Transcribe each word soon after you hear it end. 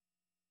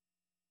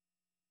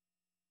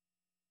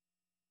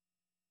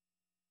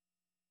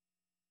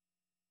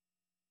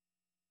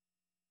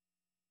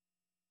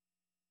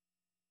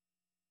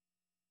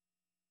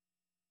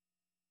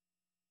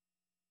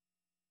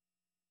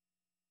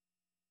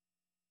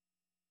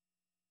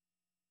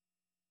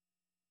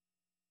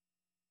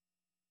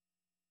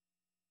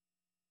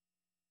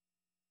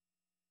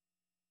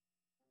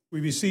We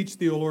beseech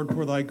thee, O Lord,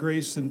 pour thy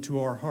grace into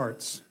our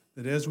hearts,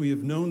 that as we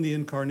have known the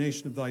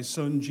incarnation of thy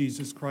Son,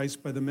 Jesus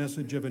Christ, by the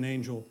message of an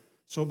angel,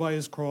 so by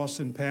his cross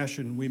and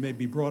passion we may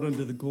be brought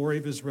unto the glory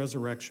of his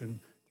resurrection,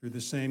 through the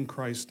same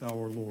Christ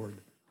our Lord.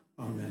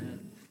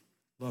 Amen.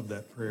 Love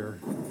that prayer.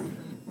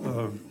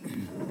 I'm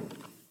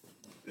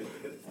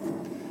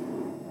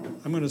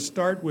going to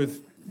start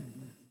with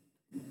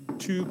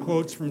two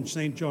quotes from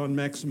St. John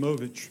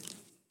Maximovich,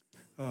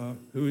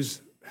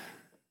 who's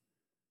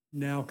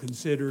now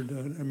considered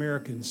an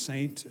American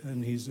saint,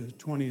 and he's a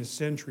 20th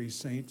century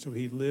saint, so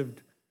he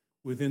lived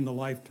within the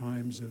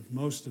lifetimes of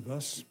most of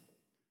us.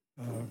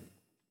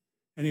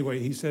 Anyway,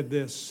 he said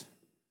this.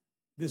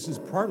 This is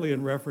partly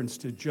in reference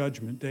to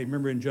Judgment Day.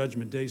 Remember in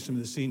Judgment Day, some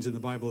of the scenes in the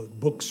Bible,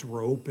 books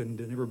were opened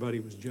and everybody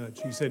was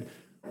judged. He said,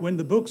 when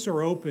the books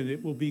are opened,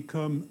 it will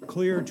become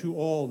clear to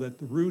all that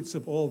the roots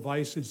of all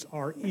vices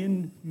are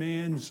in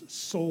man's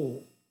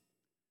soul.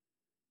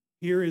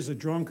 Here is a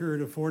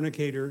drunkard, a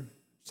fornicator.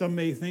 Some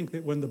may think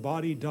that when the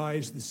body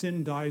dies, the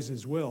sin dies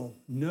as well.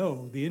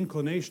 No, the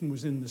inclination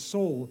was in the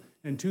soul,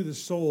 and to the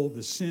soul,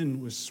 the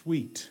sin was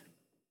sweet.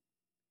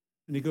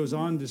 And he goes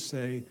on to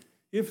say,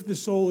 if the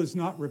soul has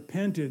not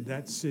repented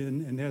that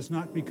sin and has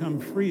not become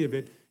free of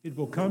it, it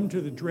will come to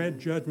the dread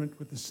judgment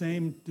with the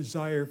same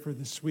desire for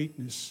the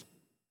sweetness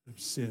of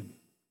sin.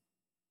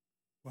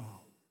 Wow.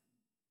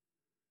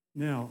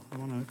 Now, I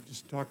want to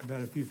just talk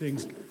about a few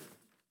things.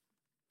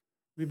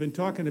 We've been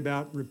talking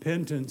about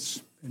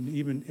repentance, and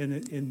even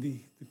in the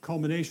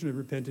culmination of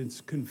repentance,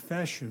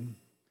 confession.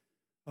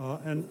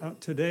 And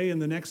today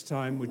and the next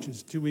time, which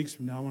is 2 weeks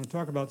from now, I want to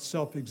talk about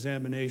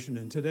self-examination.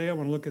 And today I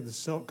want to look at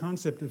the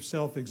concept of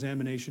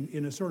self-examination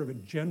in a sort of a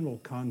general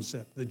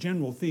concept, the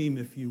general theme,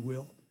 if you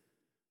will.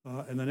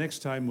 And the next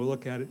time we'll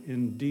look at it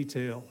in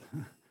detail,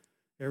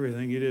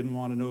 everything you didn't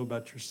want to know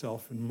about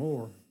yourself and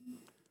more.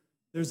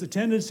 There's a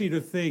tendency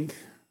to think,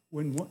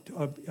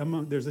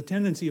 there's a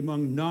tendency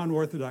among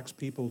non-Orthodox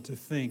people to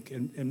think,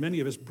 and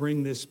many of us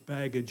bring this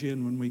baggage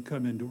in when we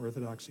come into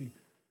Orthodoxy,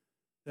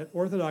 that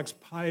Orthodox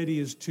piety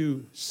is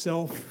too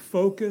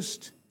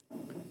self-focused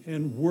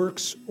and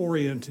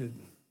works-oriented,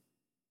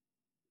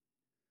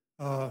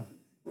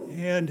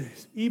 and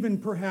even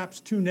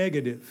perhaps too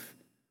negative,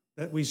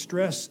 that we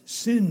stress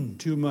sin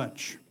too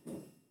much.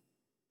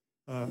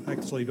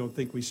 Actually, don't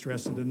think we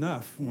stress it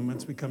enough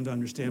once we come to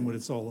understand what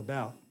it's all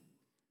about.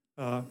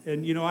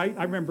 And you know, I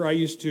remember I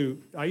used to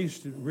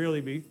really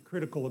be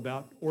critical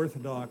about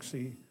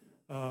Orthodoxy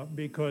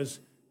because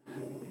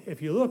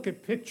if you look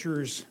at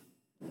pictures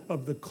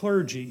of the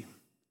clergy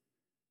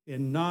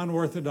in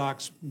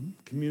non-Orthodox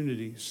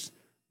communities,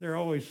 they're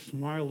always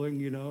smiling,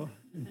 you know.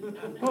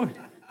 Oh,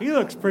 he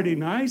looks pretty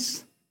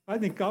nice. I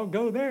think I'll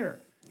go there.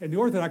 And the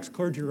Orthodox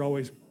clergy are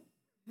always.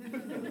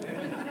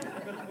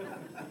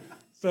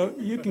 So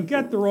you can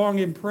get the wrong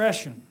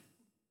impression.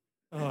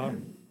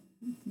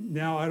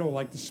 Now, I don't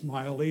like to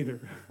smile either.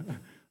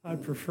 I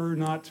prefer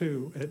not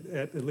to,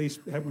 at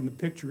least when the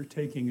picture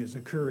taking is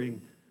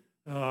occurring.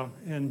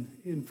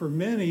 And for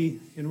many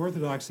in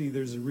Orthodoxy,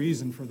 there's a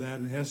reason for that,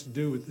 and it has to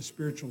do with the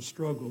spiritual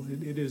struggle.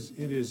 It is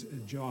a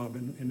job,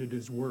 and it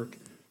is work.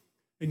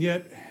 And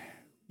yet,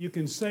 you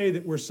can say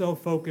that we're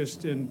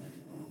self-focused and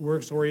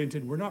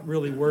works-oriented. We're not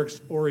really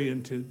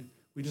works-oriented.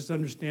 We just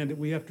understand that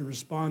we have to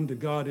respond to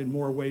God in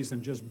more ways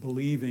than just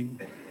believing.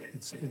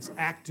 It's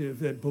active.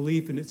 That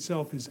belief in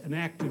itself is an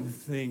active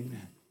thing.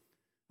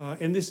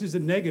 And this is a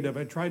negative.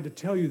 I tried to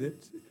tell you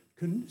that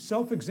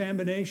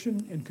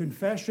self-examination and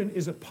confession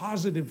is a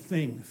positive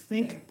thing.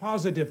 Think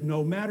positive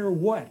no matter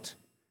what.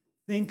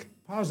 Think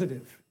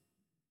positive.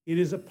 It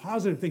is a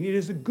positive thing. It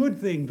is a good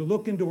thing to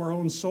look into our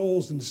own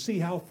souls and see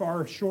how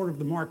far short of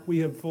the mark we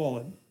have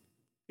fallen.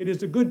 It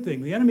is a good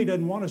thing. The enemy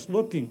doesn't want us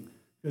looking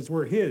because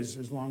we're his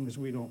as long as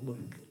we don't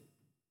look.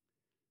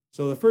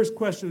 So the first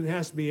question that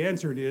has to be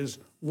answered is,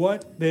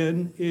 what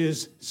then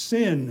is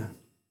sin?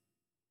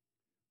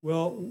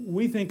 Well,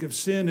 we think of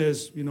sin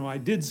as, you know, I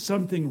did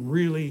something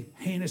really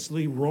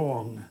heinously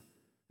wrong,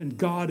 and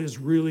God is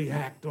really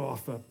hacked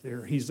off up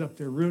there. He's up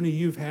there. Rooney,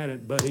 you've had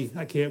it, buddy.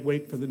 I can't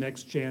wait for the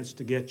next chance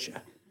to get you.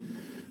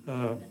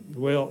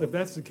 Well, if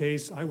that's the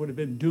case, I would have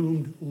been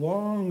doomed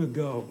long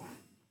ago.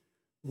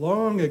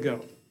 Long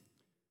ago.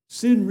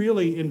 Sin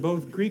really, in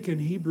both Greek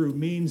and Hebrew,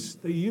 means,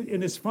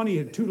 and it's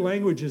funny, two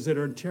languages that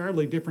are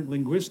entirely different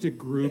linguistic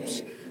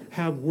groups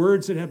have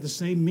words that have the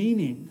same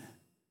meaning.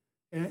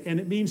 And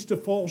it means to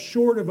fall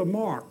short of a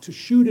mark, to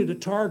shoot at a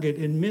target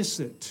and miss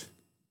it.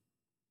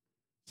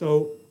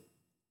 So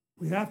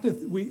we have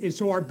to.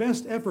 So our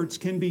best efforts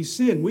can be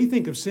sin. We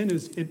think of sin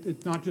as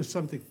it's not just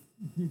something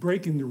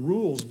breaking the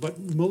rules, but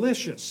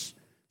malicious.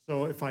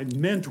 So if I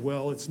meant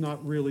well, it's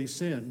not really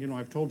sin. You know,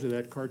 I've told you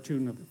that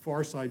cartoon, the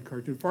Far Side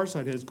cartoon. Far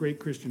Side has great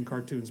Christian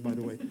cartoons, by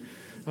the way.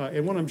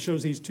 And one of them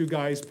shows these two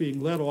guys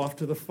being led off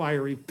to the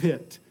fiery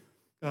pit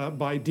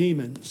by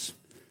demons.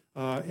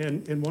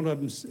 And one of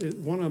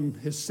them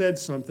has said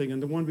something,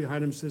 and the one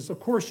behind him says, "Of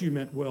course you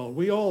meant well.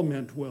 We all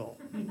meant well."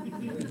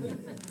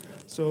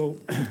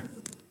 So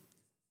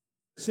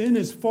sin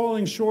is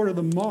falling short of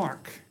the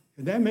mark.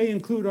 And that may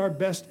include our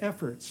best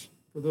efforts.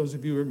 For those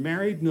of you who are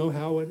married, know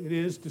how it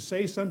is to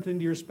say something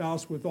to your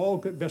spouse with all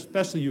good,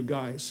 especially you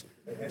guys,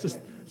 to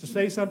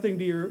say something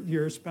to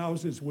your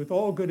spouses with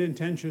all good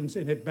intentions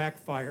and it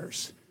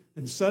backfires.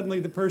 And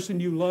suddenly the person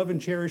you love and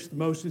cherish the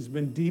most has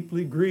been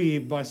deeply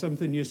grieved by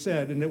something you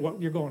said. And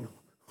you're going,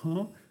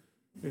 huh?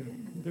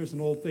 There's an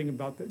old thing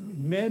about that.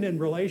 Men in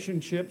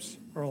relationships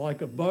are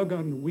like a bug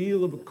on the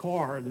wheel of a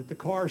car, that the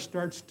car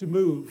starts to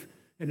move.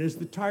 And as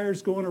the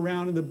tire's going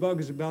around and the bug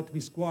is about to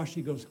be squashed,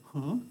 he goes,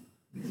 huh?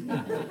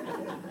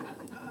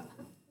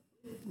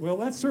 Well,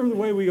 that's sort of the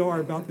way we are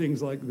about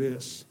things like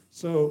this.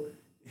 So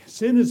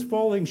sin is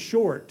falling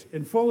short,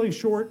 and falling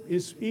short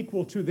is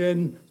equal to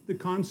then the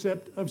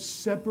concept of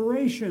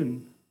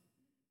separation.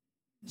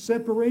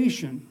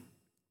 Separation.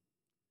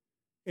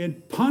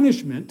 And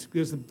punishment,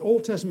 because the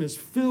Old Testament is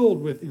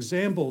filled with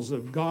examples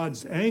of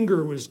God's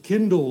anger was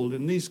kindled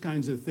and these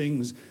kinds of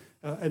things,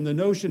 and the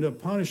notion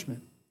of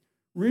punishment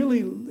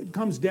really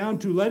comes down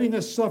to letting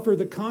us suffer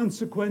the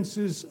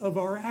consequences of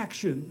our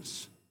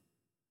actions.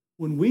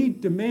 When we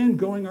demand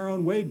going our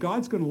own way,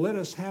 God's going to let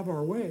us have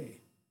our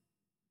way.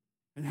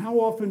 And how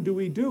often do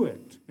we do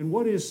it? And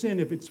what is sin?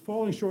 If it's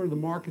falling short of the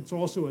mark, it's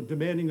also a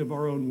demanding of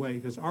our own way,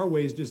 because our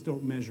ways just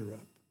don't measure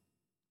up.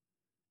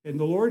 And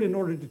the Lord, in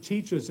order to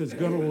teach us, is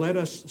going to let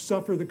us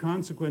suffer the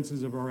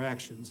consequences of our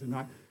actions. And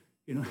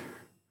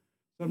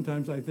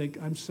sometimes I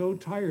think I'm so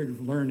tired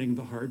of learning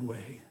the hard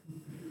way.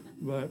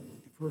 But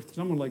for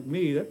someone like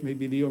me, that may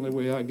be the only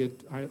way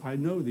I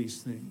know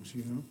these things,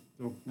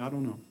 So I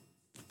don't know.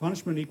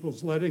 Punishment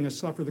equals letting us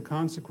suffer the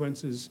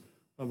consequences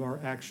of our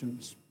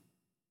actions.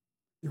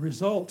 The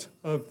result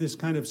of this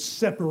kind of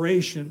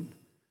separation,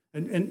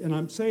 and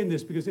I'm saying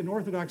this because in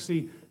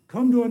Orthodoxy,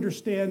 come to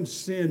understand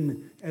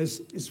sin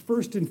as is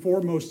first and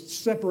foremost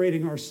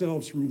separating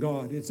ourselves from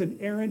God. It's an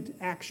errant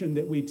action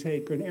that we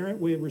take, an errant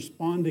way of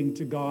responding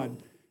to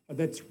God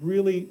that's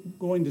really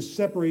going to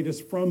separate us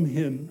from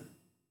Him.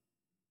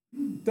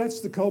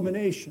 That's the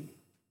culmination.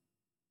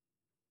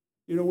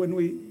 When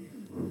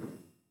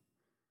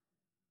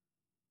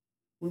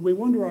we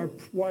wonder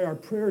why our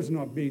prayers are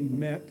not being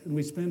met, and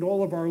we spend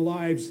all of our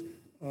lives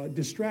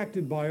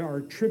distracted by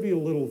our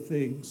trivial little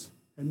things,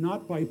 and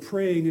not by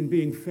praying and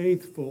being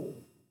faithful,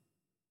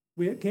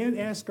 we can't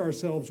ask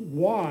ourselves,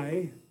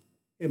 why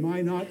am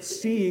I not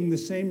seeing the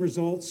same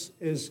results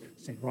as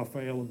St.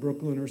 Raphael of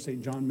Brooklyn or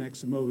St. John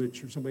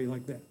Maximovich or somebody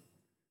like that?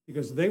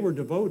 Because they were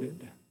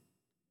devoted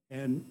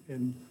and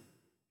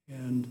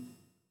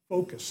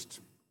focused.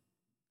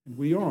 And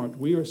we aren't.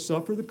 We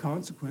suffer the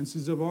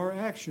consequences of our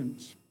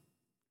actions.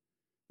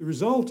 The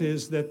result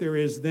is that there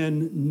is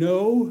then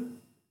no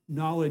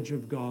knowledge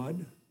of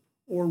God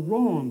or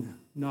wrong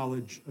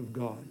knowledge of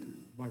God.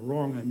 By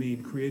wrong, I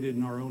mean created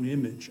in our own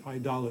image,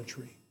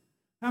 idolatry.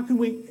 How can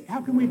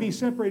we be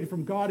separated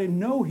from God and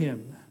know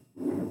Him?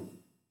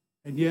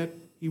 And yet,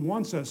 He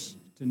wants us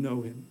to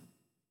know Him.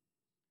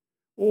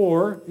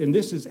 Or, and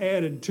this is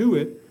added to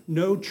it,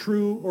 no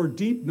true or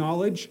deep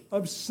knowledge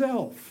of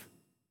self.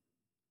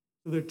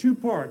 So there are two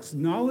parts.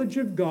 Knowledge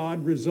of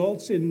God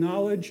results in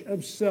knowledge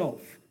of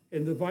self.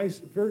 And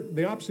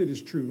the opposite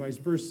is true, vice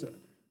versa.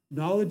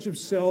 Knowledge of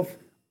self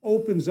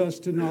opens us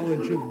to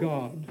knowledge of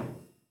God.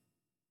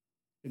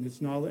 And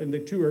the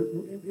two are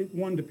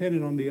one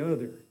dependent on the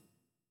other.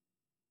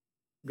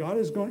 God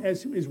is going,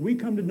 as we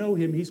come to know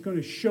Him, He's going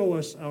to show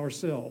us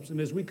ourselves. And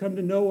as we come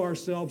to know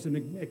ourselves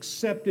and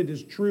accept it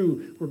as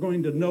true, we're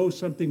going to know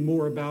something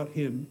more about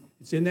Him.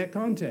 It's in that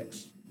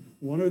context.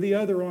 One or the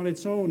other on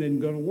its own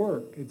isn't going to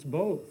work. It's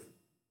both.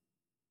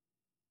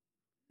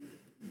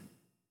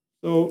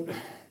 So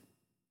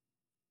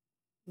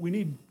we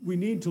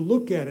need to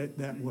look at it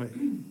that way.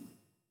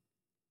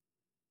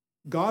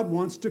 God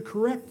wants to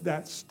correct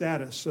that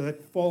status,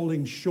 that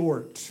falling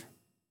short.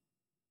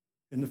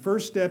 And the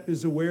first step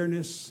is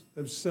awareness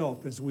of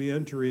self as we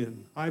enter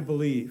in. I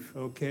believe.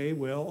 Okay,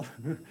 well,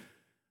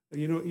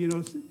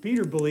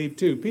 Peter believed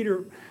too.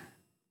 Peter,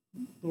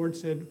 Lord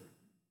said,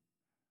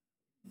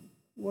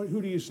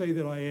 who do you say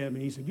that I am?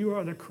 And he said, you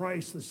are the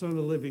Christ, the Son of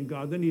the living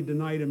God. Then he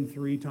denied Him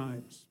 3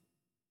 times.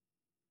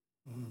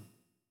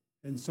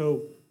 And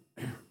so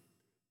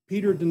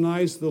Peter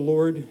denies the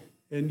Lord,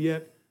 and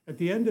yet at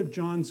the end of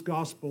John's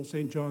Gospel,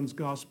 St. John's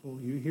Gospel,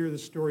 you hear the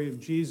story of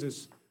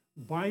Jesus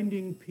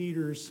binding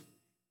Peter's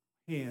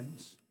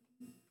hands.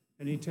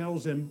 And he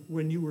tells him,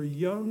 when you were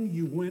young,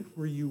 you went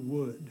where you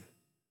would.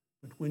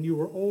 But when you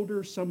are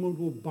older, someone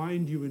will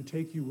bind you and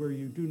take you where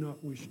you do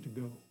not wish to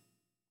go.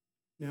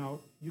 Now,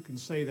 you can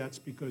say that's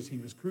because he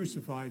was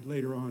crucified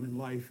later on in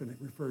life, and it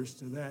refers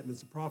to that, and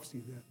it's a prophecy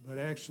of that. But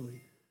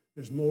actually,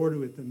 there's more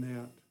to it than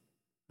that.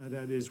 And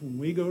that is, when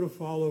we go to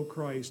follow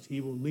Christ,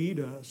 He will lead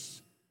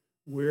us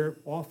where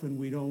often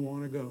we don't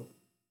want to go,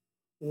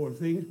 or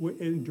things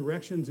in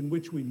directions in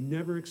which we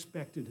never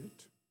expected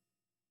it.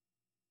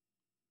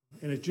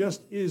 And it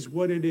just is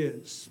what it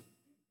is,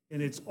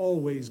 and it's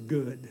always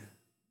good.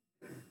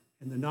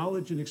 And the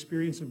knowledge and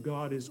experience of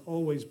God is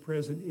always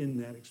present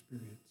in that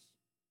experience.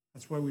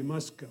 That's why we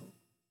must go.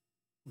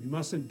 We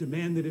mustn't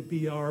demand that it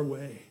be our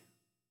way.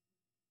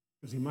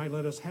 because he might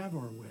let us have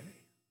our way.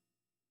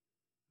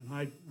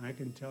 And I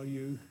can tell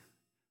you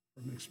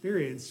from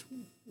experience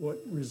what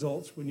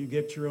results when you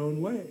get your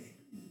own way.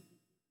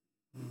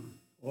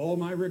 All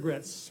my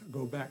regrets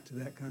go back to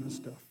that kind of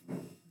stuff.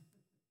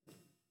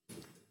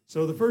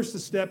 So the first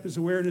step is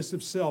awareness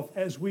of self,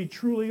 as we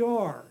truly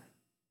are.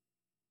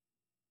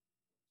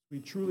 We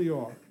truly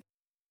are.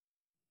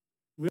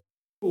 We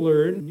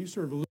learn, and you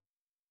sort of alluded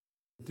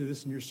to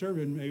this in your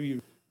sermon,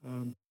 maybe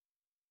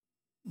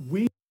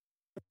we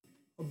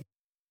are the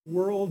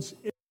world's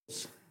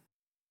ills.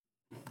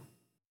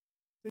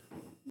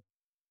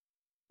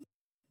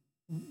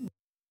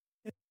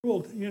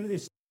 World,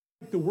 it's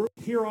like the world.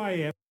 Here I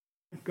am,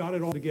 got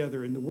it all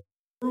together, and the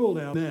world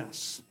out a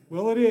mess.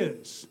 Well, it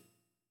is.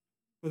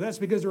 But that's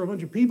because there are a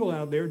bunch of people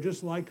out there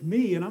just like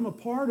me, and I'm a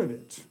part of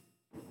it.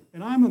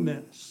 And I'm a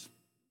mess.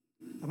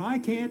 And I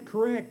can't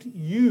correct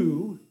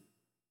you,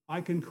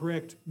 I can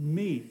correct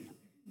me.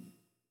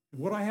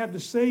 And what I have to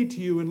say to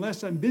you,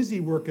 unless I'm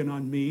busy working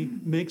on me,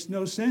 makes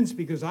no sense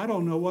because I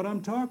don't know what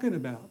I'm talking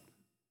about.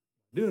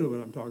 I do know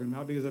what I'm talking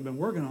about because I've been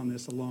working on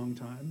this a long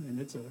time, and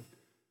it's a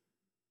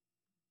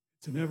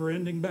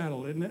never-ending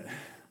battle, isn't it?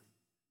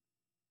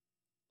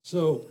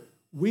 So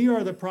we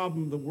are the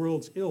problem of the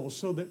world's ills.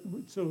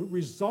 So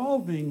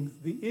resolving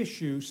the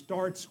issue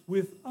starts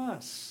with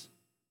us.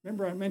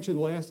 Remember, I mentioned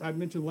last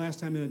time and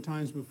the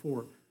times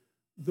before.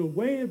 The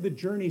way of the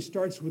journey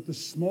starts with the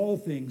small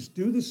things.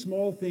 Do the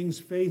small things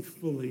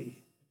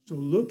faithfully. So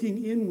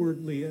looking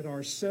inwardly at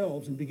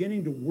ourselves and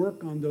beginning to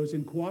work on those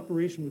in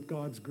cooperation with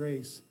God's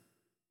grace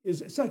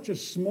is such a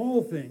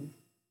small thing.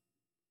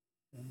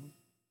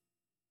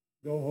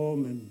 Go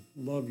home and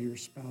love your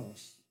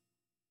spouse.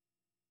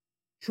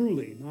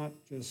 Truly, not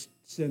just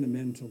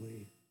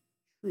sentimentally.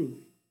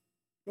 Truly.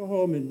 Go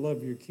home and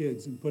love your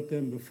kids and put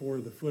them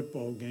before the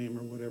football game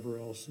or whatever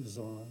else is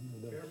on.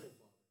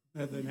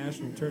 At the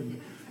national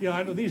tournament. Yeah,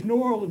 I know these New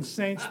Orleans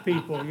Saints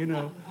people,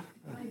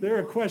 they're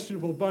a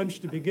questionable bunch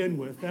to begin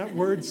with. That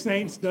word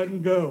saints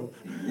doesn't go.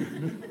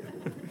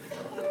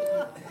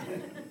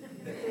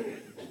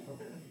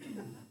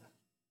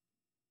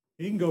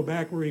 He can go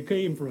back where he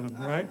came from,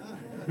 right?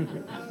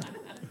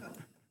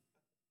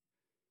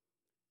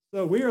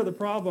 So we are the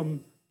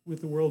problem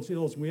with the world's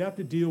ills. We have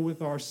to deal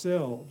with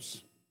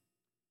ourselves.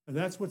 And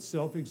that's what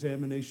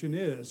self-examination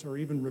is, or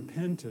even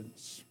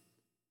repentance.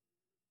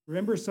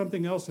 Remember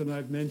something else, and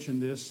I've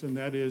mentioned this, and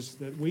that is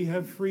that we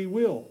have free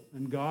will,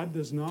 and God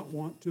does not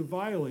want to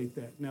violate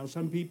that. Now,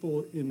 some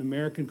people in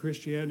American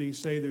Christianity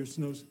say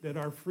that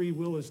our free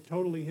will is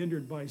totally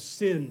hindered by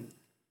sin,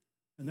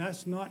 and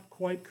that's not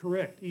quite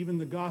correct. Even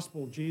the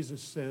gospel,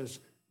 Jesus says,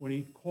 when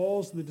he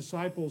calls the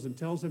disciples and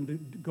tells them to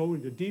go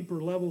into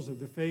deeper levels of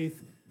the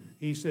faith,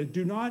 he said,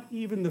 do not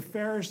even the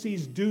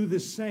Pharisees do the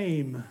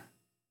same.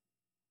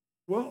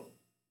 Well,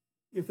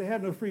 if they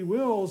have no free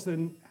wills,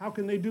 then how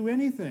can they do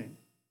anything?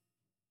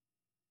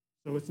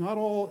 So it's not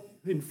all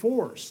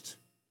enforced.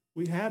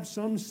 We have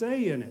some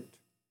say in it.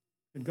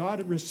 And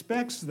God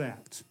respects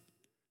that.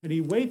 And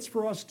he waits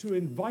for us to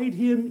invite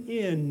him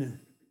in.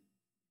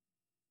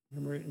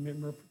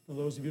 Remember for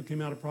those of you who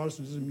came out of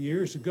Protestantism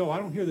years ago, I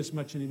don't hear this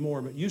much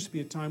anymore, but it used to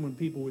be a time when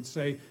people would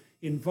say,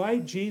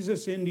 invite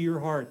Jesus into your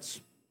hearts.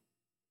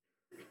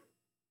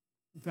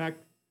 In fact,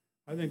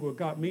 I think what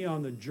got me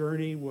on the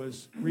journey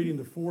was reading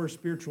the 4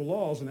 spiritual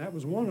laws, and that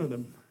was one of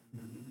them.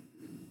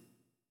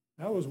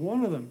 That was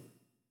one of them.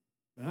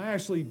 And I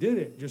actually did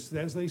it, just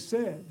as they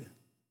said.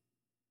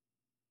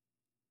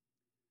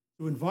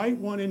 To invite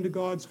one into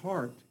God's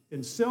heart.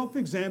 And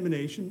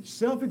self-examination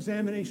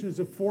is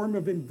a form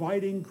of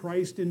inviting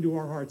Christ into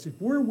our hearts. If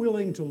we're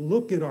willing to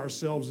look at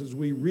ourselves as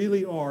we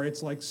really are,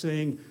 it's like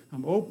saying,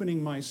 I'm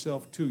opening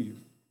myself to you.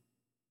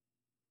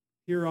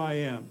 Here I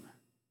am,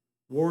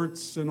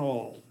 warts and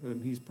all.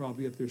 And he's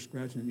probably up there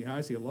scratching. Yeah,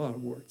 I see a lot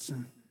of warts.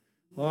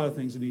 A lot of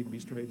things that need to be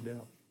straightened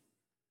out.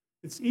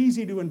 It's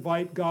easy to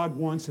invite God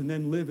once and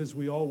then live as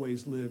we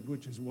always lived,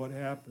 which is what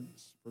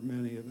happens for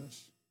many of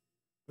us.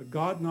 But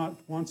God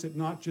wants it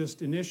not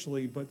just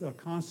initially, but a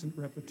constant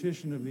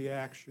repetition of the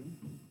action.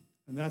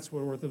 And that's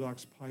what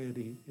Orthodox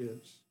piety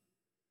is.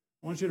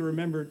 I want you to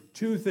remember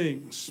 2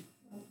 things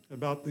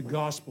about the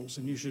Gospels,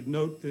 and you should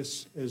note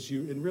this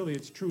and really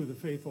it's true of the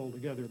faith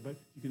altogether, but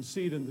you can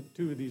see it in the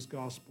 2 of these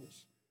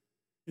Gospels.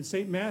 In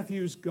St.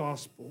 Matthew's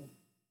Gospel,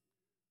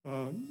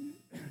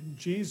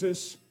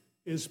 Jesus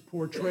is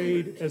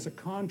portrayed as a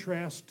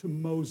contrast to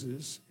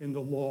Moses in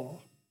the law.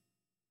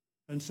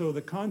 And so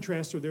the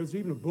contrast, or there's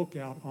even a book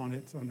out on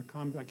it, I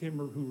can't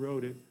remember who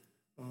wrote it.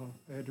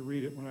 I had to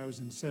read it when I was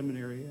in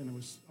seminary,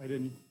 and I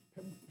didn't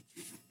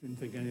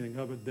think anything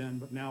of it then,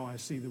 but now I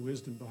see the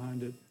wisdom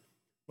behind it.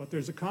 But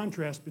there's a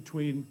contrast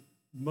between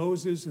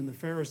Moses and the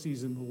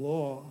Pharisees in the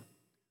law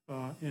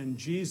and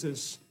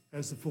Jesus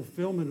as the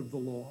fulfillment of the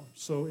law.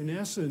 So in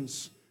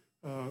essence,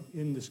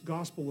 in this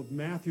Gospel of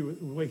Matthew,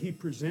 the way he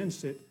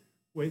presents it,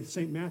 the way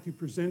St. Matthew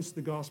presents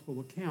the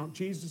gospel account,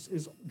 Jesus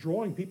is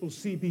drawing people to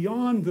see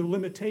beyond the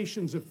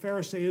limitations of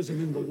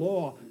Pharisaism in the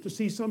law, to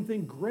see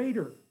something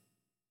greater.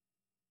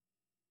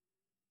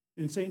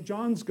 In St.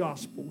 John's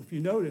Gospel, if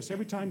you notice,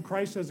 every time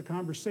Christ has a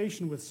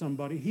conversation with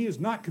somebody, he is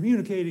not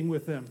communicating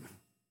with them.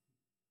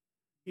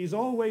 He's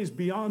always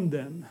beyond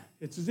them.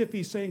 It's as if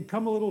he's saying,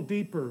 come a little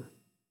deeper.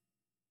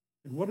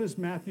 And what words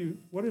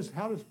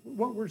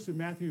did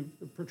Matthew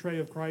portray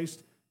of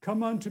Christ?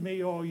 Come unto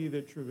me, all ye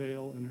that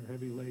travail and are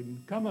heavy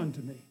laden. Come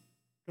unto me.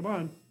 Come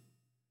on.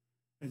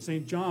 And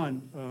St.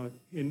 John,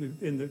 in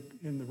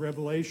the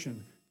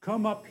Revelation,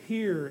 come up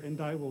here and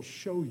I will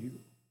show you.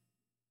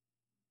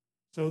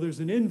 So there's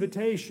an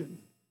invitation,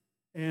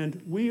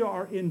 and we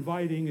are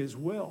inviting as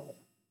well.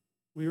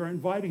 We are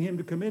inviting him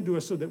to come into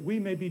us so that we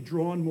may be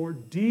drawn more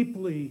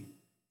deeply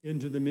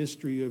into the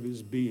mystery of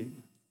his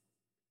being.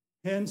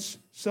 Hence,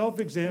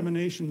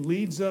 self-examination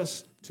leads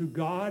us to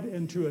God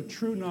and to a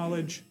true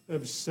knowledge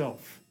of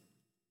self.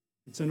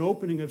 It's an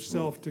opening of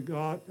self to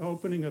God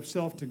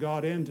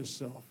and to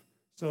self.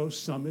 So,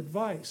 some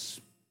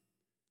advice.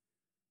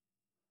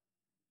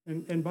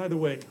 And by the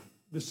way,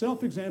 the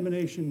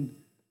self-examination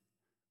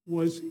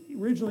was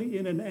originally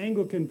in an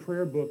Anglican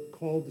prayer book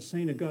called the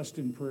St.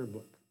 Augustine Prayer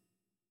Book.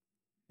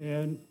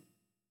 And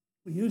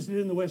we used it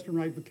in the Western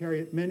Rite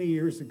Vicariate many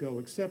years ago,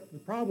 except the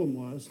problem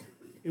was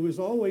it was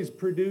always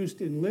produced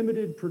in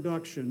limited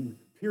production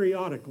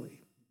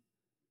periodically.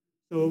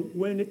 So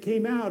when it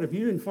came out, if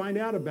you didn't find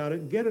out about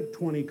it, get it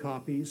 20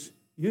 copies,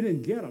 you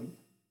didn't get them.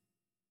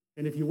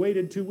 And if you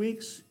waited 2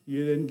 weeks,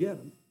 you didn't get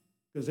them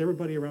because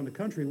everybody around the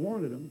country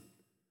wanted them.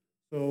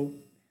 So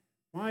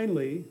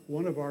finally,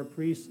 one of our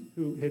priests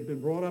who had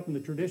been brought up in the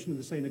tradition of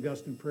the St.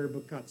 Augustine Prayer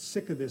Book got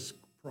sick of this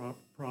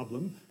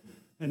problem,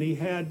 and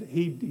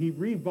he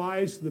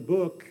revised the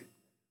book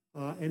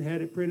and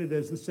had it printed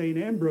as the St.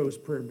 Ambrose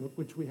Prayer Book,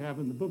 which we have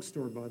in the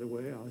bookstore, by the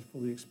way. I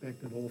fully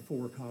expect that all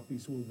 4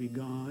 copies will be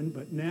gone,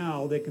 but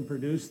now they can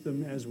produce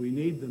them as we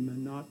need them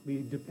and not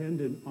be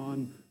dependent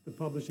on the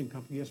publishing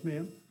company. Yes,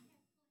 ma'am?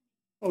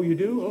 Oh, you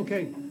do?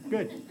 Okay,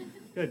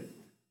 good.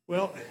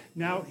 Well,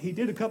 now he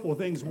did a couple of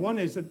things. One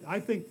is that I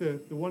think the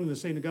one in the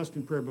St.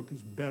 Augustine Prayer Book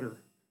is better.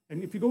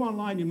 And if you go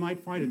online, you might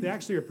find it. They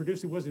actually are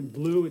producing, it was in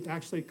blue. It's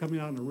actually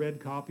coming out in a red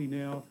copy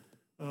now.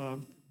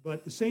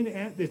 But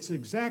it's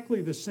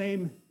exactly the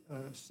same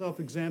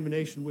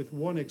self-examination with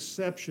one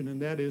exception, and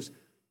that is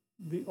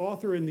the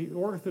author in the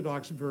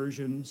Orthodox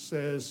version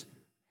says,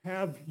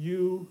 have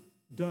you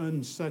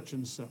done such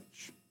and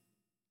such?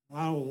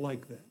 I don't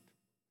like that.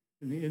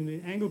 In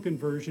the Anglican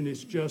version,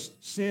 it's just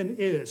sin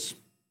is.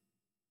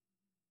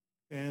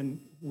 And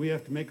we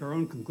have to make our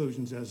own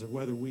conclusions as to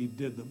whether we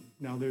did them.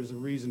 Now, there's a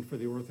reason for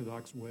the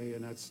Orthodox way,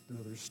 and that's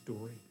another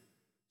story.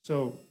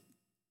 So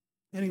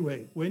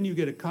anyway, when you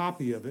get a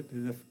copy of it,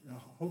 and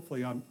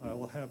hopefully I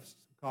will have some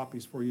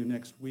copies for you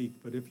next week,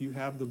 but if you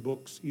have the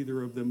books,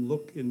 either of them,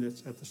 look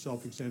at the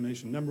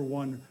self-examination. Number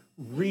one,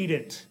 read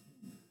it.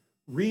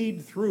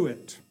 Read through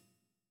it.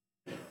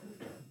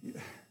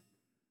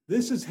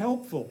 This is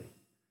helpful.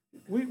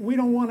 We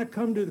don't want to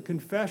come to the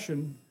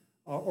confession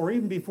or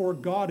even before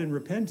God in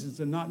repentance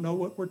and not know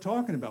what we're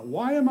talking about.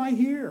 Why am I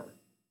here?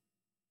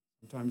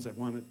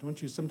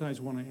 Don't you sometimes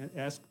want to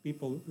ask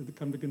people that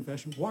come to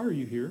confession, why are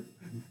you here?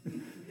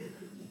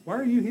 Why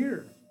are you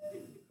here?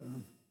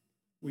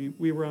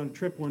 We were on a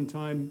trip one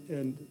time,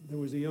 and there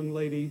was a young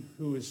lady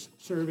who was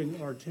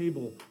serving our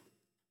table,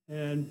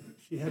 and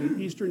she had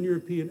an Eastern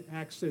European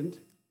accent,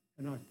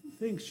 and I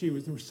think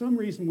there was some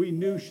reason we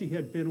knew she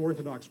had been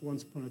Orthodox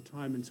once upon a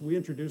time, and so we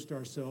introduced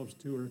ourselves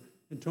to her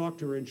and talked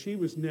to her, and she'd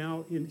been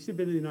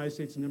in the United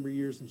States a number of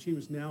years, and she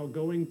was now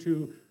going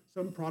to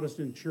some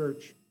Protestant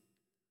church.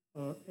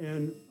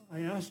 And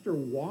I asked her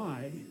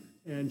why,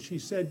 and she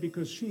said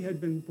because she had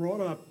been brought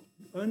up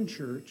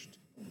unchurched,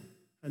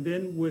 and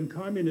then when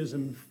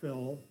communism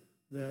fell,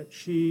 that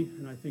she,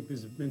 and I think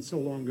this has been so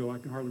long ago I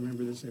can hardly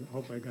remember this, I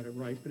hope I got it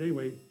right, but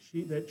anyway,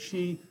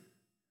 she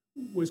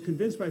was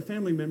convinced by a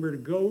family member to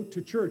go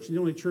to church. The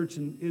only church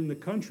in the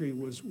country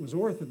was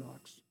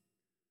Orthodox.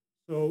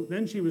 So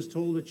then she was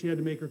told that she had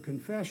to make her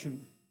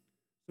confession.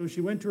 So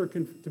she went to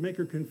make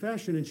her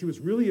confession, and she was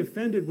really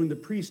offended when the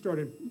priest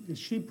started, as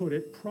she put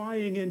it,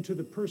 prying into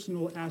the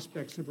personal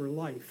aspects of her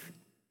life.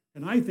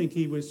 And I think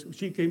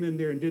she came in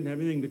there and didn't have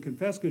anything to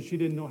confess because she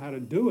didn't know how to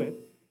do it.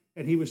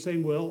 And he was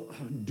saying, well,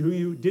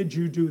 did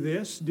you do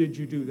this? Did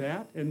you do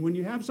that? And when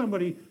you have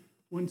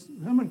when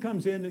someone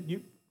comes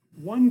in,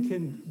 one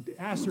can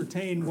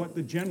ascertain what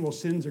the general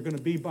sins are going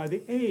to be by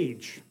the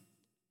age.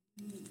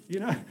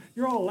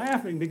 You're all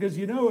laughing because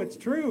it's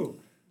true.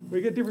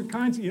 We get different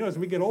kinds as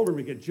we get older,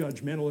 we get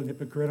judgmental and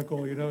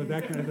hypocritical,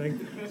 that kind of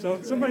thing. So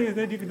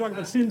then you can talk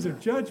about sins of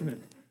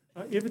judgment.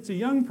 If it's a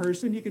young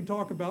person, you can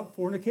talk about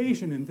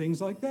fornication and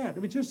things like that.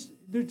 They're just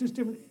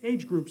different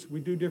age groups. We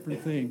do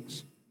different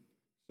things.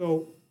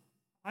 So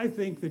I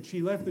think that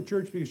she left the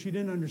church because she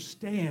didn't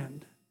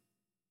understand.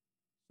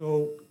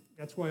 So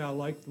that's why I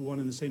like the one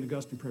in the St.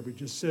 Augustine prayer. It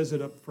just says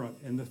it up front.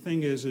 And the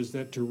thing is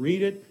that to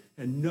read it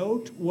and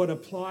note what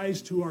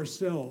applies to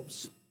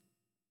ourselves.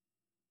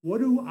 What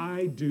do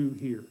I do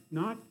here?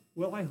 Not,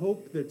 well, I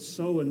hope that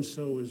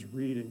so-and-so is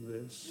reading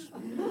this.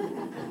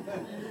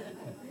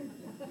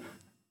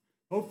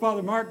 Hope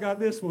Father Mark got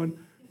this one.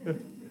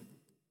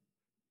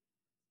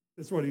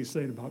 That's what he's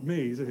saying about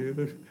me.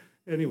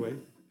 Anyway,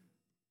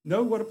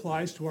 know what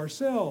applies to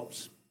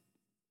ourselves.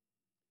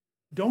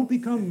 Don't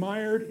become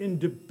mired in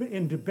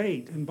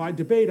debate. And by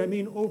debate, I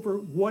mean over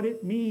what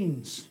it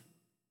means.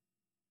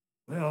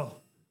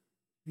 Well,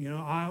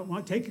 I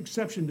want to take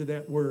exception to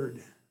that word.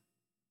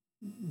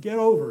 Get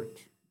over it.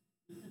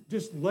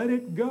 Just let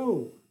it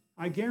go.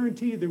 I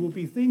guarantee you there will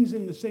be things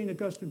in the St.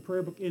 Augustine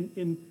prayer book,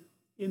 in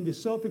the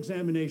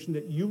self-examination,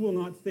 that you will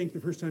not think the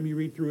first time you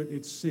read through it,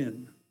 it's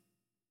sin.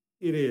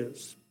 It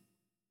is.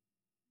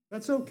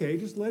 That's okay.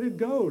 Just let it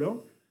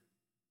go.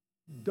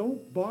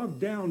 Don't bog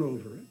down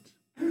over it.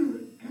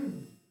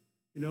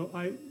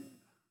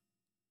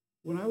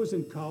 When I was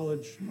in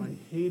college, I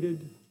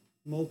hated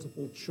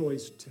multiple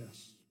choice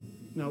tests.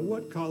 Now,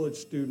 what college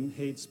student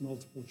hates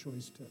multiple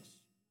choice tests?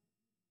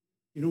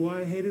 You know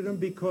why I hated them?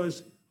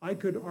 Because I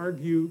could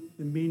argue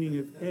the meaning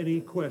of any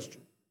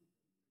question.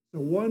 So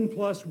 1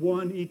 +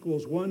 1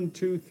 = 1,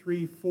 2,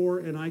 3, 4,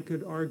 and I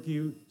could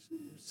argue,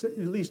 at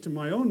least to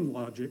my own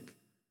logic,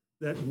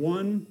 that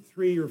 1,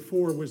 3, or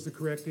 4 was the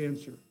correct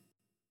answer.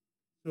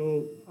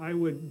 So I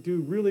would do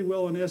really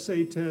well on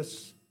essay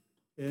tests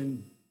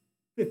and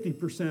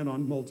 50%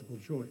 on multiple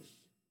choice.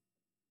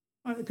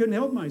 I couldn't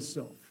help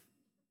myself.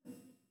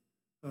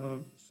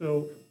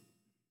 So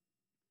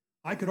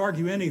I could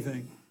argue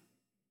anything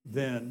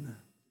then.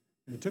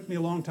 And it took me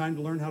a long time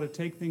to learn how to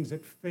take things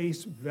at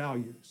face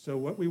value. So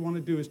what we want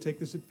to do is take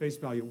this at face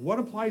value. What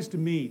applies to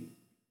me?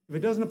 If it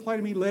doesn't apply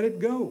to me, let it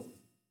go.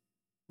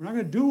 We're not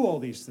going to do all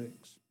these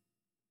things.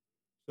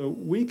 So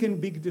we can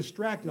be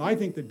distracted. I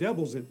think the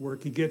devil's at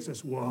work. He gets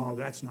us, well,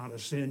 that's not a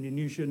sin, and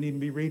you shouldn't even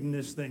be reading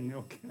this thing.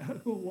 Okay,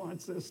 who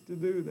wants us to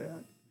do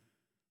that?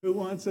 Who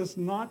wants us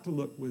not to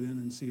look within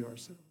and see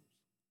ourselves?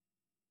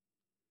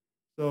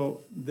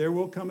 So there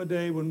will come a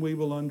day when we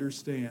will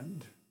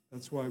understand.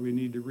 That's why we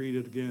need to read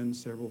it again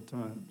several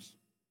times.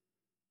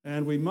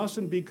 And we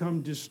mustn't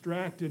become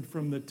distracted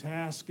from the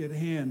task at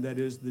hand, that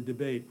is the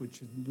debate,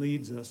 which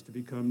leads us to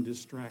become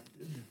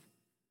distracted.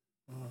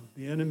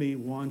 The enemy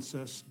wants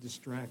us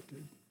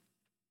distracted.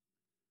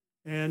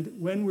 And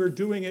when we're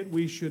doing it,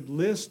 we should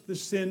list the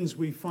sins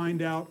we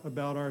find out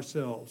about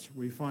ourselves.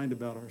 We find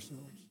about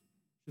ourselves.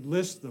 We should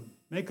list them.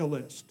 Make a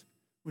list.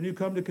 When you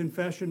come to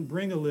confession,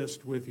 bring a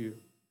list with you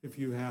if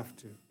you have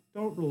to.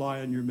 Don't rely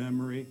on your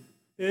memory.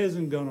 It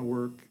isn't going to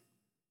work.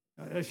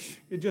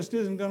 It just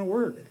isn't going to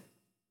work.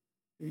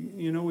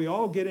 We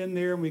all get in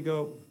there and we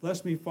go,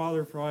 bless me,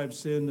 Father, for I have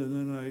sinned, and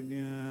then I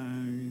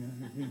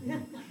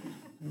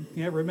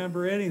can't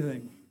remember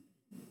anything.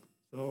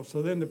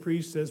 So then the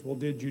priest says, well,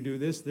 did you do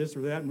this,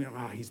 or that? And we go,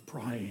 he's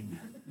prying.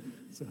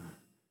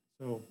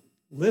 So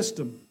list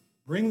them,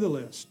 bring the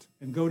list,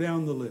 and go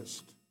down the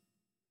list.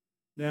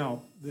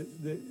 Now,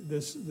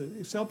 the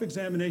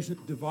self-examination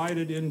is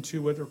divided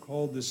into what are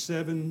called the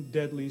 7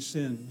 deadly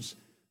sins.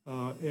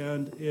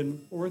 And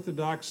in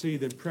Orthodoxy,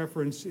 the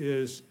preference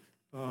is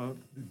the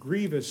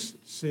grievous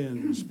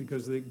sins,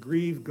 because they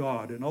grieve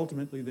God, and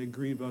ultimately they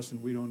grieve us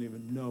and we don't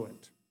even know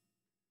it.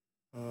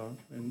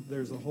 And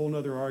there's a whole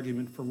other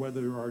argument for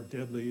whether there are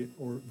deadly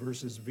or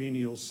versus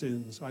venial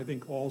sins. I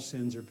think all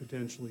sins are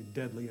potentially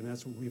deadly, and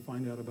that's what we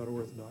find out about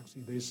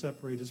Orthodoxy. They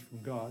separate us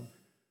from God.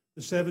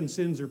 The 7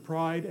 sins are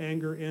pride,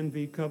 anger,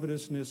 envy,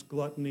 covetousness,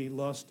 gluttony,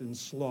 lust, and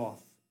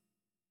sloth.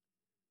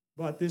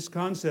 But this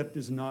concept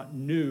is not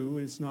new.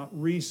 It's not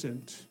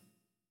recent.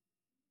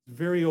 It's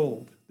very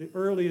old. The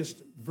earliest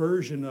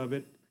version of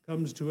it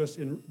comes to us,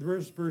 in the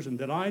first version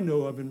that I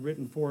know of in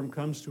written form,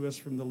 comes to us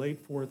from the late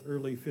 4th,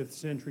 early 5th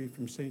century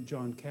from St.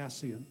 John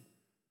Cassian,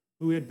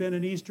 who had been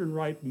an Eastern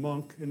Rite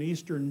monk, an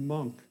Eastern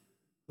monk,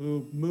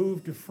 who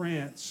moved to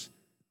France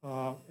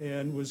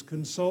and was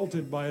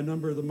consulted by a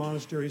number of the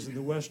monasteries of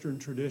the Western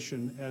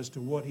tradition as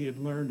to what he had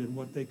learned and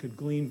what they could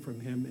glean from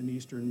him in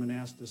Eastern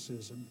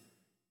monasticism.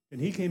 And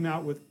he came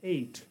out with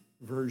 8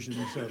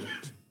 versions of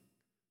it.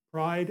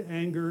 Pride,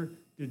 anger,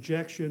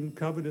 dejection,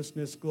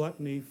 covetousness,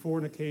 gluttony,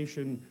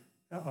 fornication,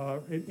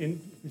 in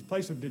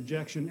place of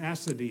dejection,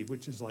 acidity,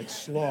 which is like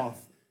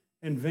sloth,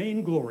 and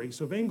vainglory.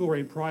 So vainglory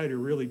and pride are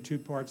really 2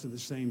 parts of the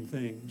same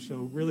thing.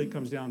 So really it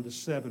comes down to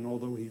 7,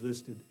 although he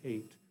listed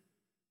 8.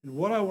 And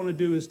what I want to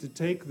do is to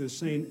take the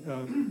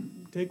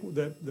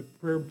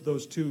prayer,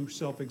 those 2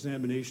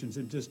 self-examinations,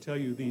 and just tell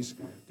you these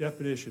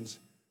definitions.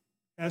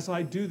 As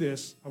I do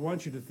this, I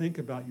want you to think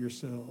about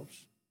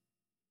yourselves.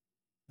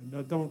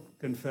 And don't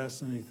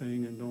confess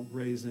anything and don't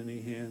raise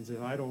any hands.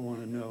 And I don't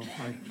want to know.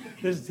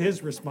 This is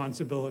his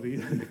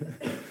responsibility.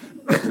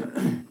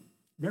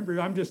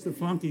 Remember, I'm just the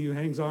flunky who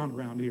hangs on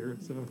around here.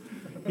 So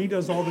he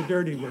does all the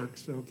dirty work.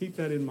 So keep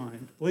that in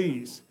mind.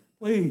 Please,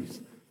 please.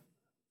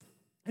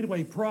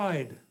 Anyway,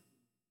 pride.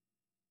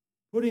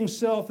 Putting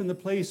self in the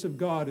place of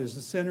God is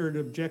the center and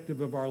objective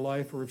of our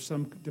life or of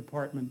some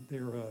department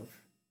thereof.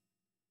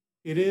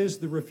 It is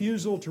the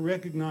refusal to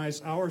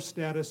recognize our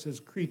status as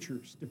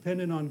creatures,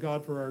 dependent on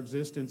God for our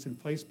existence and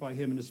placed by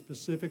him in a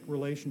specific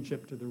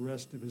relationship to the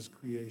rest of his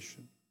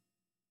creation.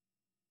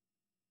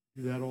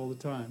 Do that all the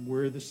time.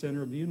 We're the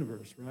center of the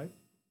universe, right?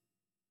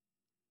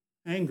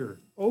 Anger,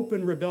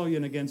 open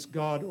rebellion against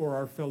God or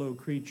our fellow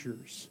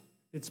creatures.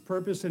 Its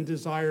purpose and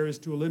desire is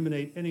to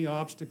eliminate any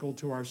obstacle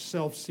to our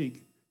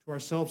self-seeking,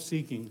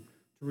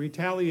 to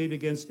retaliate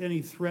against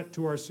any threat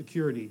to our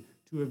security,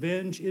 to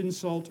avenge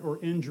insult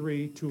or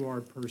injury to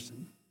our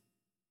person.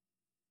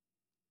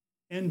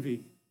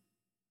 Envy,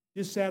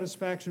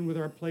 dissatisfaction with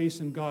our place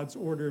in God's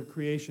order of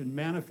creation,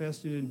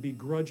 manifested in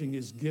begrudging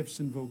his gifts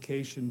and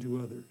vocation to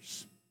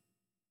others.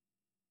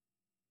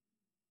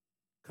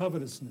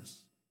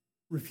 Covetousness,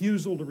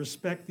 refusal to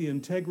respect the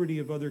integrity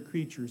of other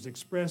creatures,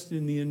 expressed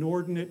in the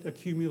inordinate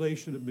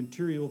accumulation of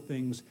material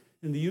things,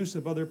 in the use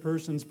of other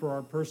persons for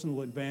our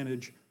personal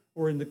advantage,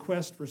 or in the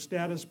quest for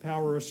status,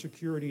 power, or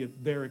security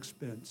at their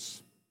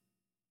expense.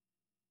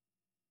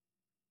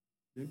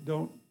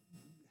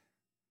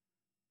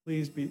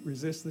 Please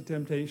resist the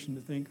temptation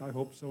to think, I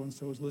hope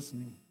so-and-so is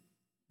listening.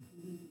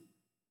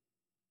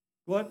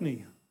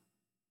 Gluttony,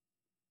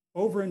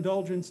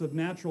 overindulgence of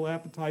natural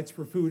appetites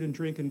for food and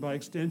drink, and by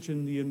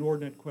extension, the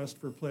inordinate quest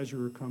for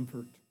pleasure or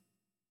comfort.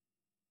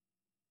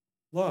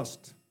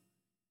 Lust,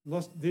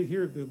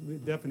 here the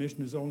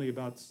definition is only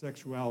about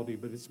sexuality,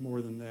 but it's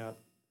more than that.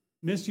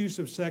 Misuse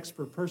of sex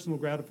for personal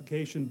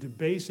gratification,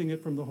 debasing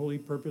it from the holy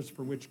purpose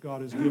for which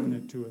God has given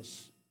it to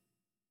us.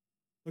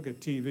 Look at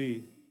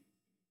TV.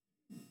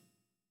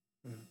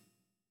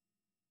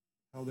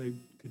 How they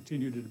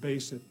continue to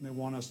debase it, and they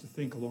want us to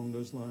think along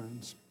those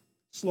lines.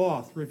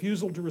 Sloth,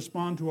 refusal to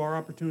respond to our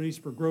opportunities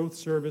for growth,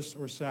 service,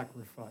 or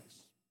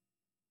sacrifice.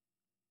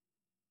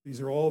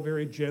 These are all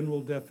very general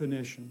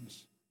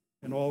definitions.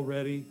 And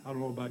already, I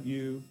don't know about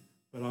you,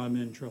 but I'm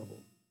in trouble.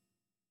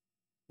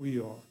 We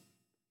are.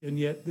 And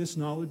yet this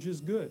knowledge is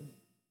good.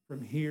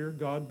 From here,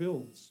 God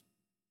builds.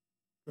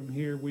 From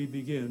here, we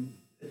begin.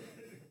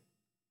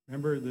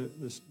 Remember the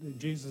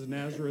Jesus of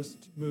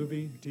Nazareth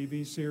movie,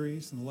 TV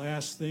series, and the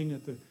last thing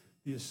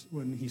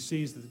when he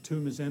sees that the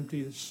tomb is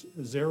empty,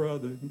 Zerah,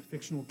 the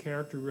fictional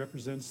character who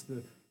represents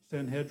the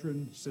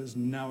Sanhedrin, says,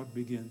 now it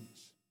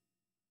begins.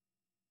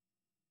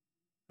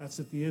 That's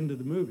at the end of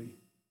the movie.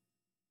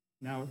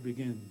 Now it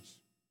begins.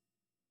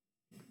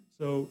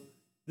 So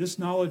this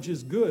knowledge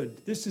is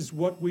good. This is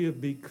what we have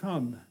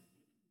become.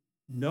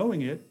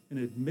 Knowing it and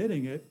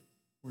admitting it,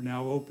 we're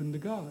now open to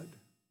God.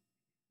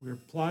 We're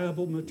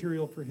pliable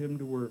material for him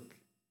to work.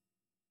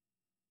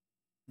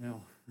 Now,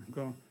 I'm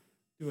going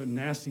to do a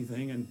nasty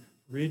thing and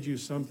read you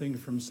something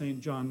from St.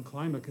 John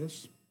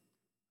Climacus,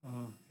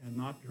 and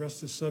not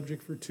address the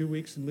subject for 2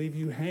 weeks and leave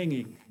you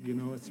hanging. You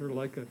know, it's sort of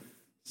like a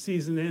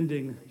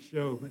season-ending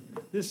show.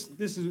 But this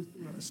is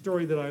a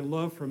story that I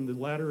love from the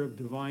Ladder of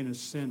Divine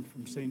Ascent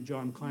from St.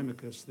 John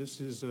Climacus. This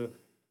is a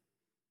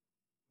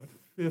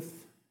 5th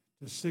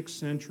to 6th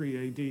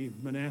century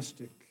AD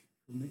monastic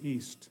from the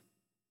East.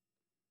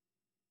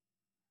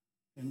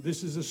 And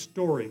this is a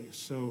story,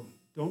 so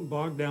don't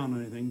bog down on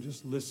anything,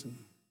 just listen.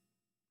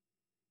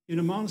 In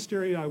a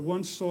monastery, I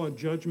once saw a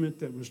judgment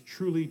that was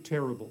truly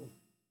terrible.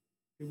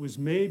 It was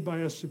made by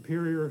a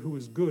superior who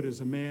was good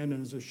as a man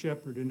and as a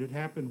shepherd, and it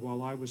happened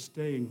while I was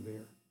staying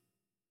there.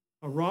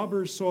 A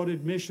robber sought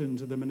admission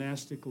to the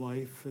monastic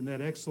life, and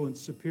that excellent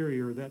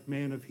superior, that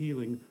man of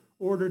healing,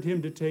 ordered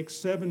him to take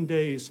 7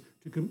 days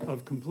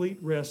of complete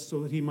rest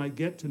so that he might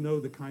get to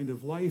know the kind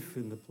of life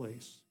in the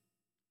place.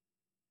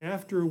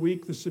 After a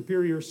week, the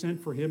superior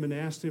sent for him and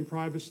asked him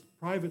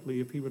privately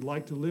if he would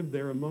like to live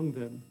there among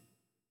them.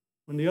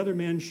 When the other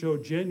man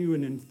showed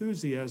genuine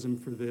enthusiasm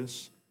for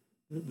this,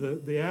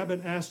 the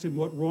abbot asked him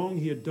what wrong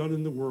he had done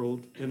in the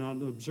world, and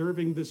on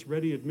observing this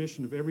ready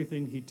admission of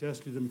everything, he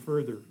tested him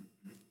further.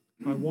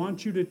 I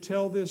want you to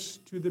tell this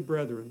to the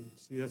brethren.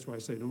 See, that's why I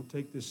say don't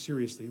take this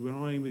seriously. We don't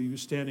want anybody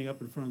who's standing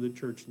up in front of the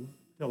church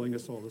telling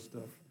us all this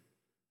stuff.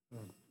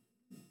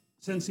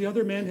 Since the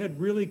other man had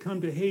really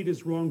come to hate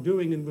his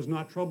wrongdoing and was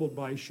not troubled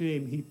by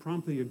shame, he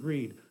promptly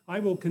agreed.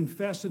 I will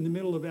confess in the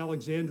middle of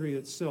Alexandria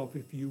itself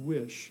if you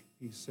wish,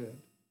 he said.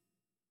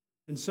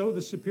 And so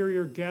the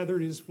superior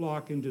gathered his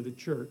flock into the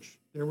church.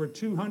 There were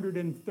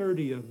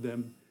 230 of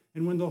them,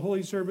 and when the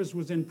holy service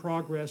was in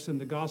progress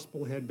and the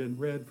gospel had been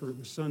read, for it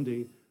was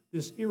Sunday,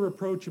 this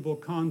irreproachable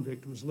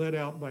convict was led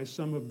out by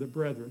some of the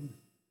brethren.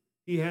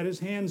 He had his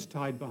hands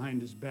tied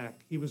behind his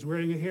back. He was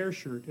wearing a hair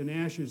shirt, and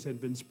ashes had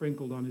been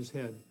sprinkled on his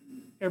head.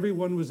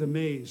 Everyone was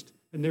amazed,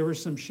 and there were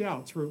some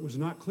shouts, for it was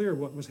not clear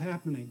what was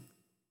happening.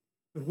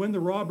 But when the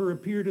robber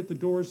appeared at the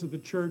doors of the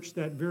church,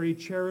 that very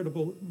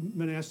charitable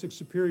monastic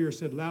superior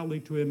said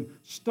loudly to him,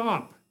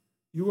 "Stop!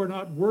 You are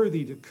not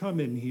worthy to come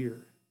in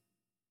here."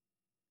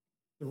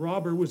 The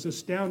robber was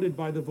astounded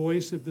by the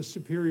voice of the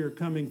superior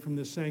coming from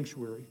the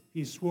sanctuary.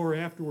 He swore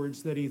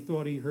afterwards that he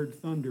thought he heard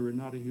thunder and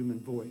not a human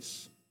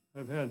voice.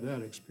 I've had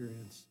that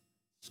experience.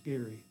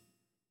 Scary.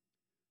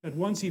 At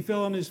once he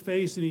fell on his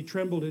face and he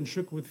trembled and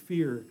shook with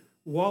fear.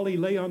 While he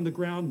lay on the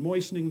ground,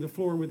 moistening the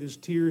floor with his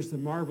tears, the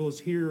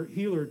marvelous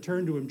healer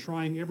turned to him,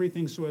 trying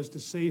everything so as to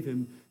save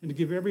him and to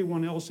give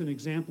everyone else an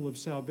example of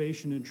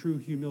salvation and true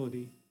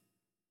humility.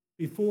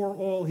 Before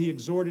all, he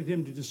exhorted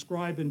him to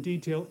describe in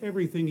detail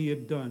everything he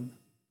had done.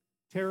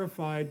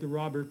 Terrified, the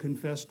robber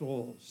confessed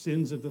all: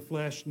 sins of the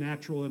flesh,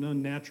 natural and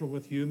unnatural,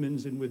 with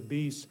humans and with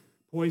beasts,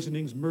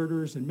 poisonings,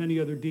 murders, and many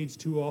other deeds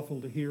too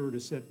awful to hear or to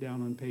set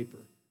down on paper.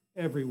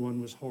 Everyone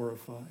was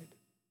horrified.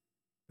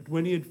 But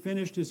when he had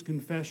finished his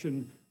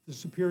confession, the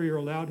superior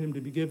allowed him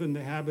to be given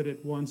the habit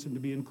at once and to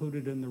be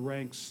included in the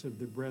ranks of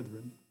the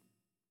brethren.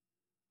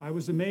 I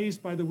was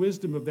amazed by the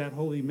wisdom of that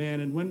holy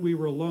man, and when we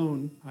were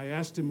alone, I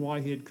asked him why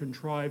he had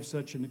contrived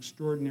such an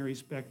extraordinary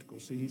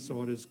spectacle. See, he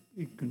saw it as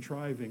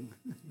contriving.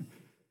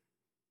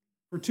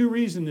 For two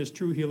reasons, this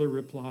true healer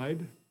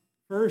replied.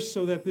 First,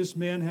 so that this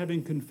man,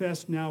 having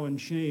confessed now in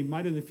shame,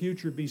 might in the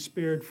future be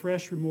spared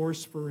fresh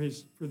remorse for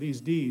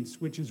these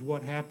deeds, which is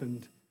what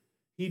happened.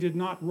 He did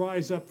not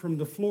rise up from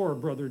the floor,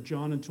 Brother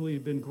John, until he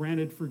had been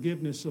granted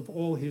forgiveness of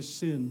all his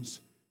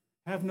sins.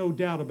 Have no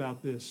doubt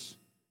about this.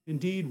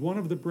 Indeed, one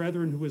of the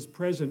brethren who was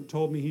present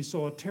told me he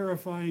saw a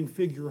terrifying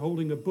figure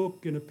holding a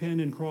book and a pen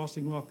and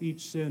crossing off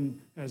each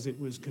sin as it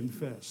was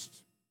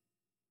confessed.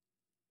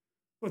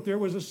 But there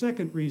was a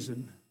second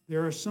reason.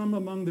 There are some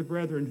among the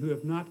brethren who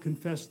have not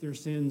confessed their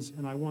sins,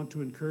 and I want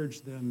to encourage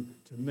them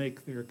to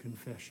make their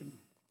confession.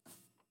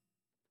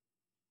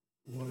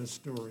 What a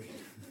story.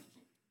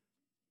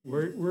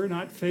 We're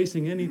not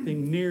facing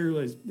anything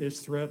nearly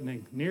as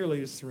threatening.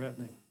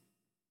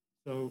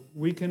 So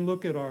we can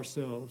look at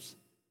ourselves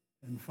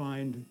and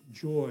find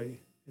joy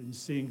in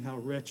seeing how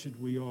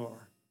wretched we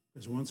are.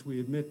 Because once we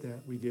admit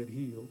that, we get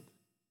healed.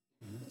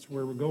 And that's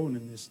where we're going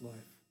in this life.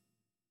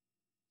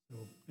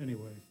 So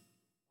anyway.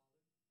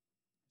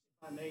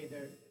 If I may,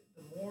 the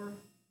more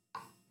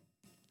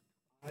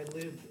I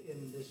live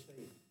in this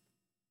faith,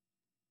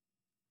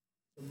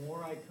 the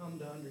more I come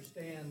to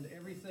understand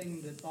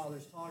everything that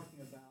Father's talking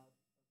about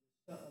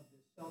of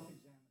this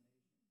self-examination.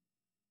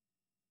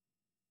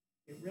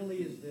 It really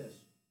is this.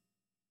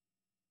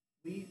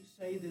 We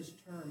say this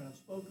term, and I've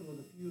spoken with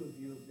a few of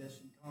you of this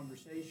in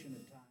conversation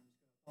at times,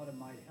 because I thought it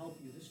might help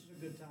you. This is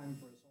a good time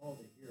for us all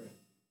to hear it.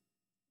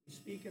 We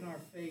speak in our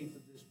faith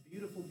of this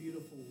beautiful,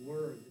 beautiful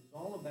word that is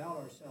all about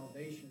our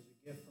salvation as a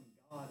gift from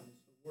God, and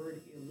it's the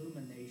word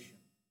illumination.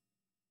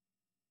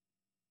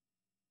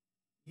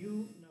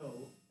 You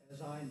know,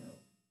 as I know,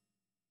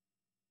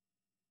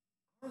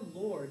 our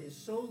Lord is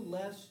so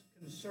less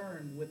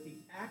concerned with the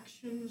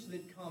actions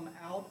that come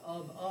out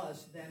of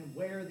us than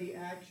where the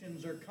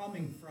actions are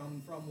coming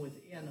from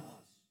within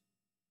us.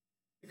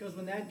 Because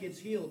when that gets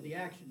healed, the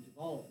actions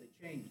evolve,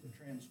 they change,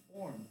 they're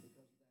transformed because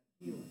of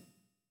that healing.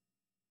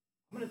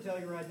 I'm going to tell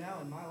you right now,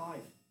 in my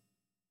life,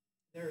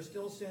 there are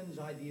still sins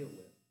I deal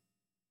with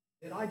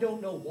that I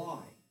don't know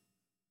why.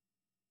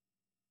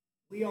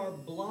 We are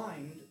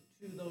blind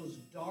to those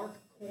dark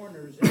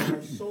corners in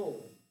our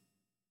soul.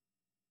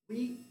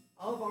 We,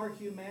 of our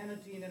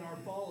humanity and in our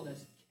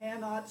fallenness,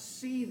 cannot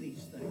see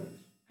these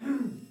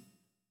things.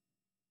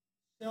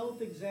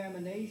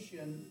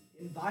 Self-examination,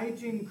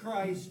 inviting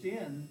Christ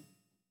in,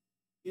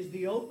 is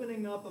the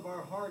opening up of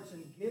our hearts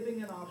and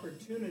giving an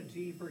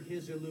opportunity for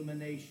his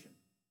illumination.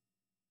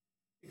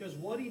 Because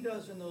what he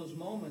does in those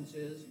moments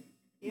is,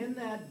 in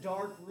that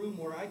dark room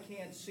where I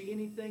can't see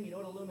anything, you know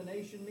what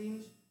illumination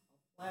means?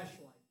 A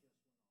flashlight.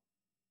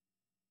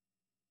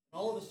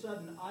 All of a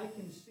sudden, I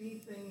can see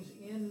things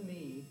in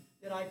me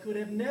that I could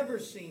have never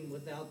seen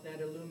without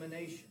that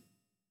illumination.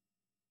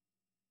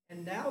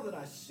 And now that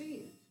I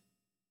see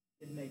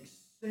it, it makes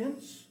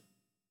sense.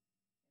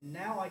 And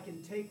now I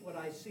can take what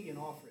I see and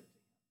offer it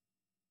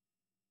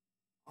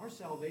to him. Our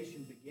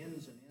salvation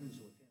begins and ends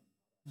with him.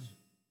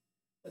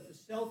 But the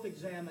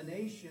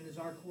self-examination is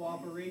our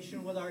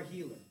cooperation with our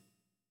healer.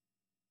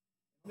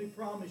 Let me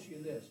promise you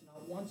this,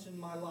 not once in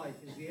my life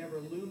has he ever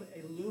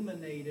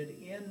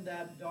illuminated in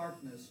that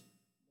darkness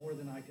more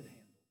than I could handle.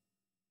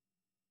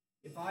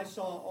 If I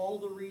saw all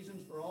the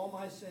reasons for all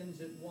my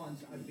sins at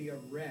once, I'd be a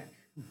wreck.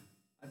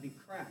 I'd be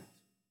cracked.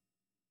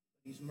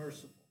 But he's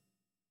merciful.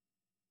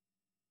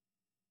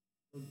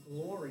 The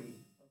glory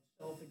of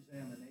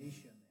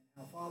self-examination and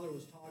how Father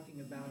was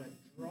talking about it,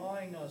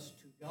 drawing us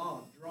to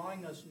God,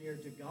 drawing us near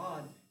to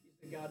God, is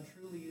that God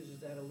truly uses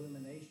that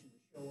illumination to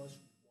show us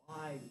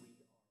why we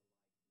are.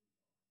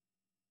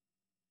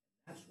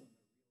 That's when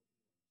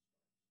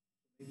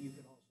the real healing starts. Maybe you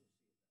could also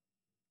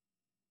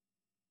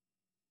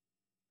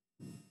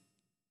see it.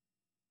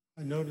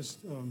 I noticed,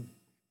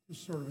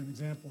 just sort of an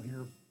example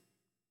here.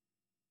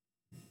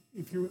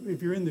 If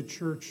you're in the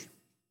church,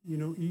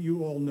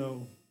 you all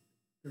know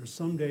there are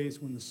some days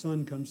when the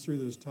sun comes through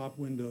those top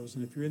windows,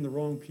 and if you're in the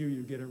wrong pew,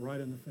 you get it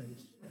right in the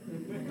face.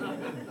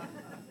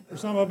 For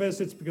some of us,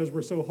 it's because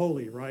we're so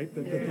holy, right,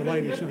 that the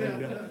light is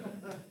shining down.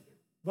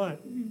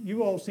 But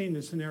you've all seen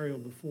this scenario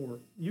before.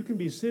 You can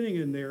be sitting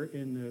in there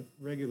in the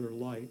regular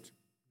light,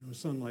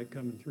 sunlight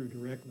coming through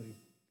directly,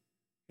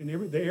 and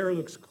the air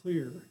looks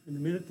clear. And the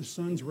minute the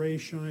sun's ray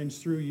shines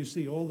through, you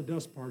see all the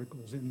dust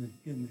particles in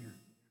there.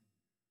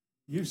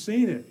 You've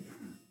seen it.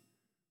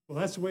 Well,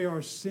 that's the way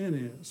our sin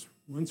is.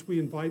 Once we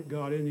invite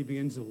God in, he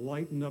begins to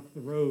lighten up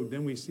the road.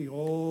 Then we see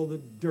all the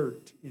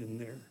dirt in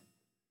there.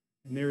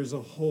 And there's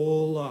a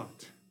whole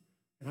lot.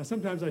 And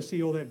sometimes I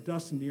see all that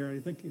dust in the air, and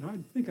I think, I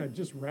think I'd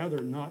just rather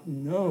not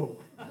know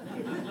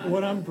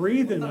what I'm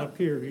breathing up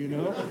here,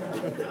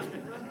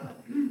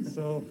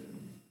 So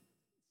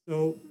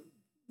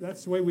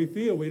that's the way we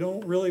feel. We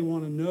don't really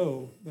want to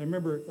know. I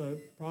remember a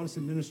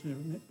Protestant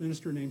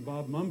minister named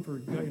Bob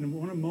Mumford, in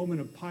one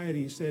moment of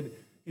piety, he said,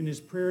 in his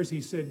prayers,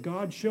 he said,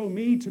 "God, show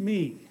me to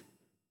me."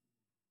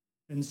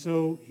 And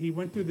so he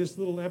went through this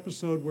little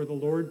episode where the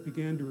Lord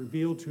began to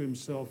reveal to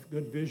himself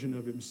good vision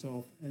of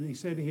himself. And he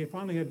said he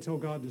finally had to tell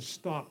God to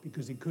stop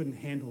because he couldn't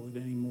handle it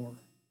anymore.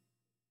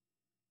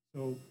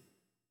 So,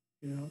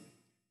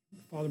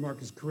 Father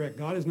Mark is correct.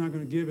 God is not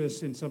going to give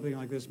us in something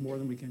like this more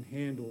than we can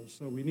handle.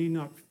 So we need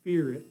not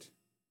fear it.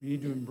 We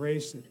need to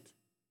embrace it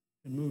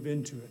and move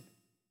into it.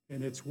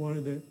 And it's one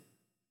of the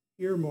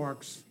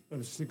earmarks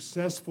of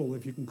successful,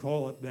 if you can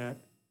call it that,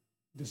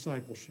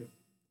 discipleship.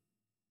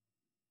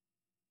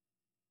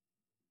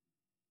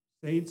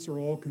 Saints are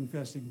all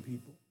confessing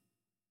people.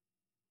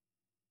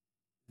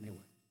 Anyway,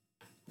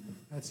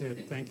 that's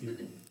it. Thank you.